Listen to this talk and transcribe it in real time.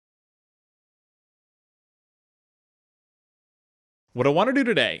What I want to do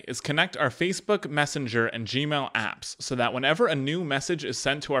today is connect our Facebook Messenger and Gmail apps so that whenever a new message is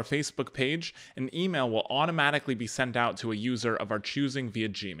sent to our Facebook page, an email will automatically be sent out to a user of our choosing via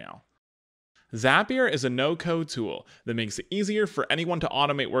Gmail. Zapier is a no-code tool that makes it easier for anyone to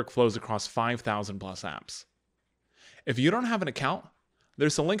automate workflows across 5,000 plus apps. If you don't have an account,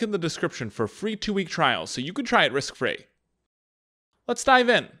 there's a link in the description for a free 2-week trial so you can try it risk-free. Let's dive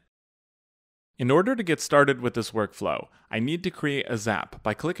in. In order to get started with this workflow, I need to create a zap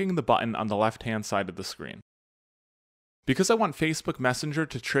by clicking the button on the left-hand side of the screen. Because I want Facebook Messenger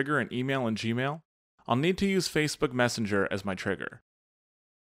to trigger an email in Gmail, I'll need to use Facebook Messenger as my trigger.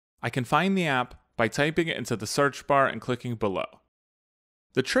 I can find the app by typing it into the search bar and clicking below.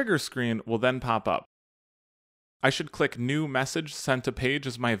 The trigger screen will then pop up. I should click New Message Sent to Page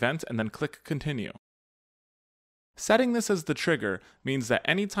as my event and then click Continue. Setting this as the trigger means that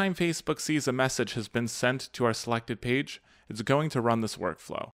anytime Facebook sees a message has been sent to our selected page, it's going to run this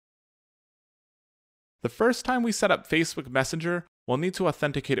workflow. The first time we set up Facebook Messenger, we'll need to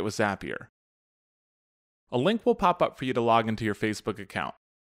authenticate it with Zapier. A link will pop up for you to log into your Facebook account.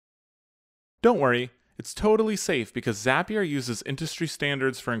 Don't worry, it's totally safe because Zapier uses industry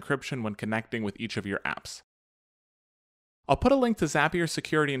standards for encryption when connecting with each of your apps. I'll put a link to Zapier's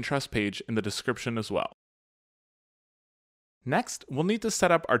security and trust page in the description as well. Next, we'll need to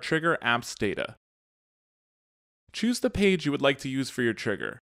set up our trigger app's data. Choose the page you would like to use for your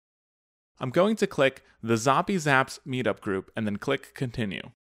trigger. I'm going to click the Zaps meetup group and then click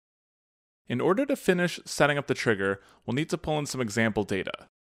Continue. In order to finish setting up the trigger, we'll need to pull in some example data.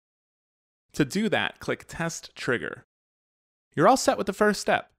 To do that, click Test Trigger. You're all set with the first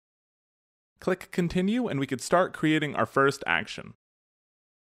step. Click Continue and we can start creating our first action.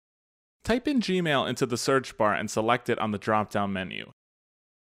 Type in Gmail into the search bar and select it on the drop-down menu.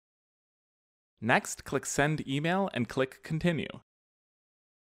 Next, click Send Email and click Continue.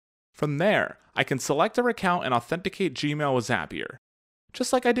 From there, I can select our account and authenticate Gmail with Zapier,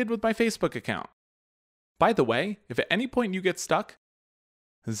 just like I did with my Facebook account. By the way, if at any point you get stuck,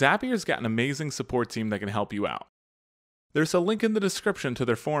 Zapier's got an amazing support team that can help you out. There's a link in the description to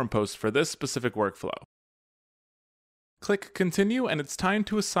their forum post for this specific workflow. Click Continue and it's time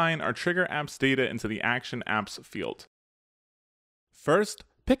to assign our Trigger Apps data into the Action Apps field. First,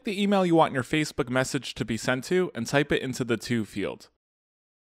 pick the email you want your Facebook message to be sent to and type it into the To field.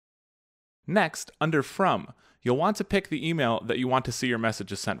 Next, under From, you'll want to pick the email that you want to see your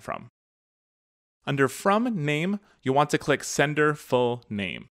messages sent from. Under From Name, you'll want to click Sender Full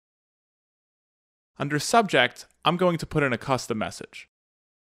Name. Under Subject, I'm going to put in a custom message.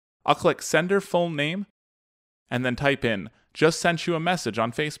 I'll click Sender Full Name and then type in, just sent you a message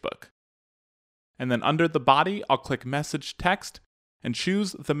on Facebook. And then under the body, I'll click Message Text and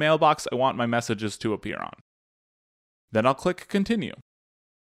choose the mailbox I want my messages to appear on. Then I'll click Continue.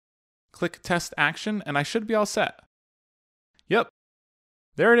 Click Test Action and I should be all set. Yep,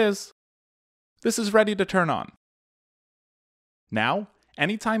 there it is. This is ready to turn on. Now,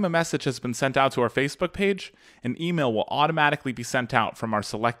 anytime a message has been sent out to our Facebook page, an email will automatically be sent out from our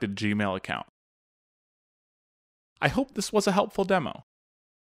selected Gmail account. I hope this was a helpful demo.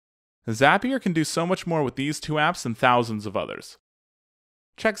 Zapier can do so much more with these two apps and thousands of others.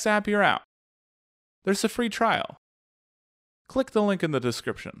 Check Zapier out. There's a free trial. Click the link in the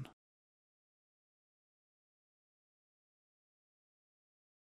description.